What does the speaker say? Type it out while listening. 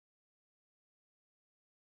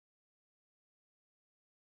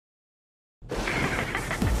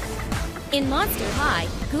In Monster High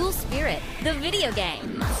Ghoul Spirit, the video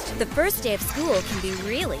game. The first day of school can be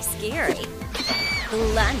really scary. The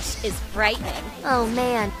lunch is frightening. Oh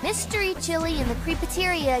man, mystery chili in the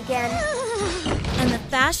creepateria again. And the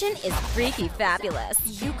fashion is freaky fabulous.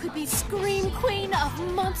 You could be Scream Queen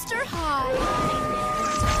of Monster High.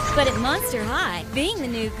 But at Monster High, being the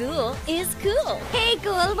new ghoul is cool. Hey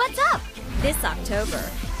Ghoul, what's up? This October,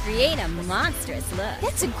 create a monstrous look.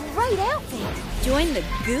 That's a great outfit. Join the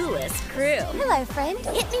ghouliest crew. Hello friend,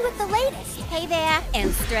 hit me with the latest. Hey there.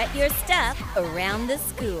 And strut your stuff around the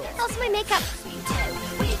school. How's my makeup?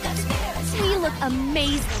 You look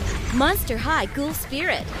amazing. Monster High Ghoul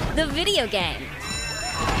Spirit, the video game.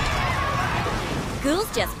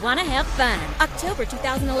 Ghouls just want to have fun. October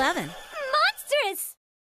 2011.